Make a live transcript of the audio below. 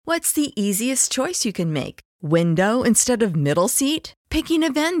What's the easiest choice you can make? Window instead of middle seat? Picking a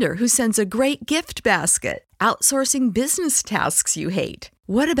vendor who sends a great gift basket? Outsourcing business tasks you hate?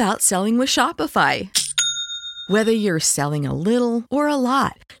 What about selling with Shopify? Whether you're selling a little or a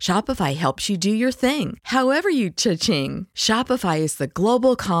lot, Shopify helps you do your thing, however you cha-ching. Shopify is the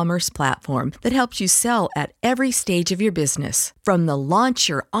global commerce platform that helps you sell at every stage of your business. From the launch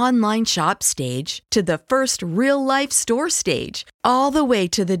your online shop stage to the first real-life store stage, all the way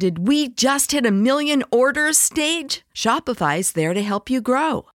to the did we just hit a million orders stage. Shopify's there to help you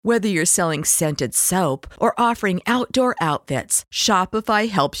grow. Whether you're selling scented soap or offering outdoor outfits, Shopify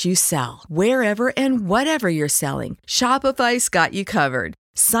helps you sell. Wherever and whatever you're selling, Shopify's got you covered.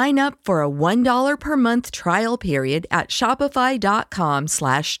 Sign up for a $1 per month trial period at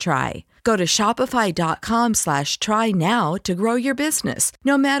shopify.com/try. Go to shopify.com/try now to grow your business,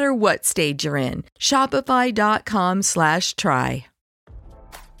 no matter what stage you're in. Shopify.com/try.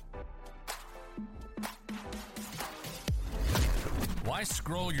 Why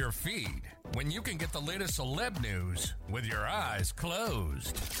scroll your feed when you can get the latest celeb news with your eyes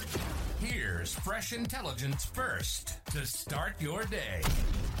closed? Here's fresh intelligence first to start your day.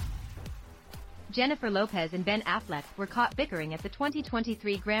 Jennifer Lopez and Ben Affleck were caught bickering at the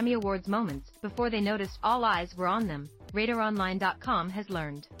 2023 Grammy Awards moments before they noticed all eyes were on them, RadarOnline.com has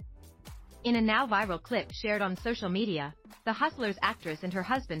learned. In a now viral clip shared on social media, the Hustlers actress and her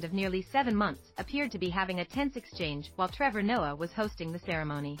husband of nearly 7 months appeared to be having a tense exchange while Trevor Noah was hosting the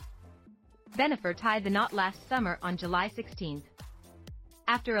ceremony. Bennifer tied the knot last summer on July 16.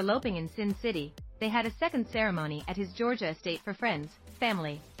 After eloping in Sin City, they had a second ceremony at his Georgia estate for friends,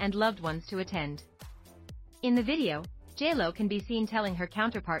 family, and loved ones to attend. In the video, J-Lo can be seen telling her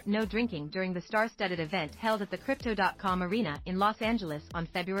counterpart no drinking during the star-studded event held at the Crypto.com Arena in Los Angeles on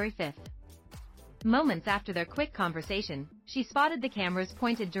February 5. Moments after their quick conversation, she spotted the cameras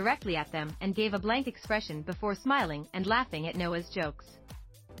pointed directly at them and gave a blank expression before smiling and laughing at Noah's jokes.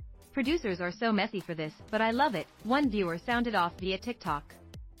 "Producers are so messy for this, but I love it," one viewer sounded off via TikTok.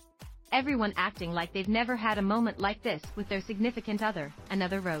 "Everyone acting like they've never had a moment like this with their significant other,"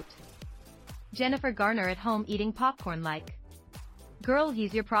 another wrote. Jennifer Garner at home eating popcorn like, "Girl,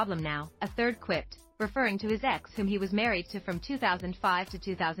 he's your problem now," a third quipped, referring to his ex whom he was married to from 2005 to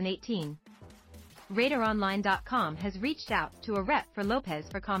 2018. RadarOnline.com has reached out to a rep for Lopez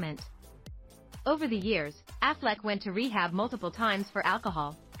for comment. Over the years, Affleck went to rehab multiple times for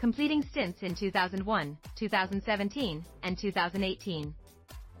alcohol, completing stints in 2001, 2017, and 2018.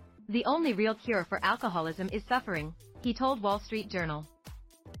 "The only real cure for alcoholism is suffering," he told Wall Street Journal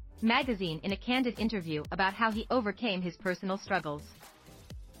magazine in a candid interview about how he overcame his personal struggles.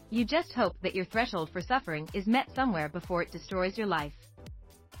 "You just hope that your threshold for suffering is met somewhere before it destroys your life."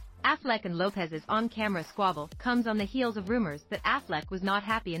 Affleck and Lopez's on-camera squabble comes on the heels of rumors that Affleck was not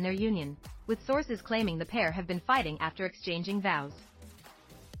happy in their union, with sources claiming the pair have been fighting after exchanging vows.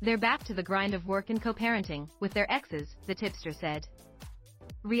 "They're back to the grind of work and co-parenting with their exes," the tipster said.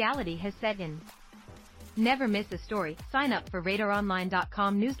 Reality has set in. Never miss a story. Sign up for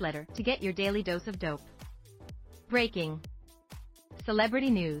RadarOnline.com newsletter to get your daily dose of dope. Breaking. Celebrity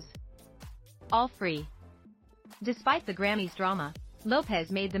news. All free. Despite the Grammys drama, Lopez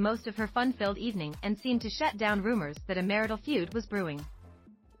made the most of her fun-filled evening and seemed to shut down rumors that a marital feud was brewing.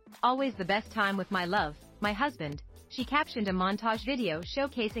 "Always the best time with my love, my husband," she captioned a montage video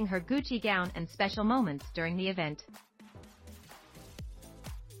showcasing her Gucci gown and special moments during the event.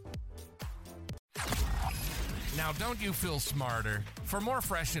 Now, don't you feel smarter? For more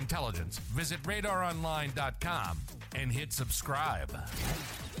fresh intelligence, visit RadarOnline.com and hit subscribe.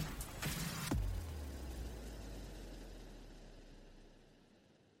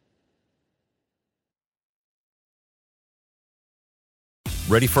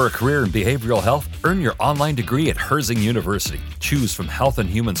 Ready for a career in behavioral health? Earn your online degree at Herzing University. Choose from health and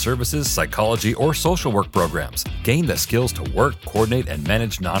human services, psychology, or social work programs. Gain the skills to work, coordinate, and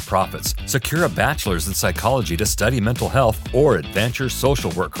manage nonprofits. Secure a bachelor's in psychology to study mental health, or advance your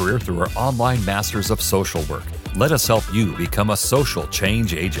social work career through our online Masters of Social Work. Let us help you become a social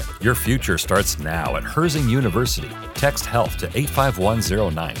change agent. Your future starts now at Herzing University. Text HEALTH to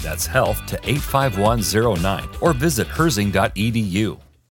 85109. That's HEALTH to 85109. Or visit herzing.edu.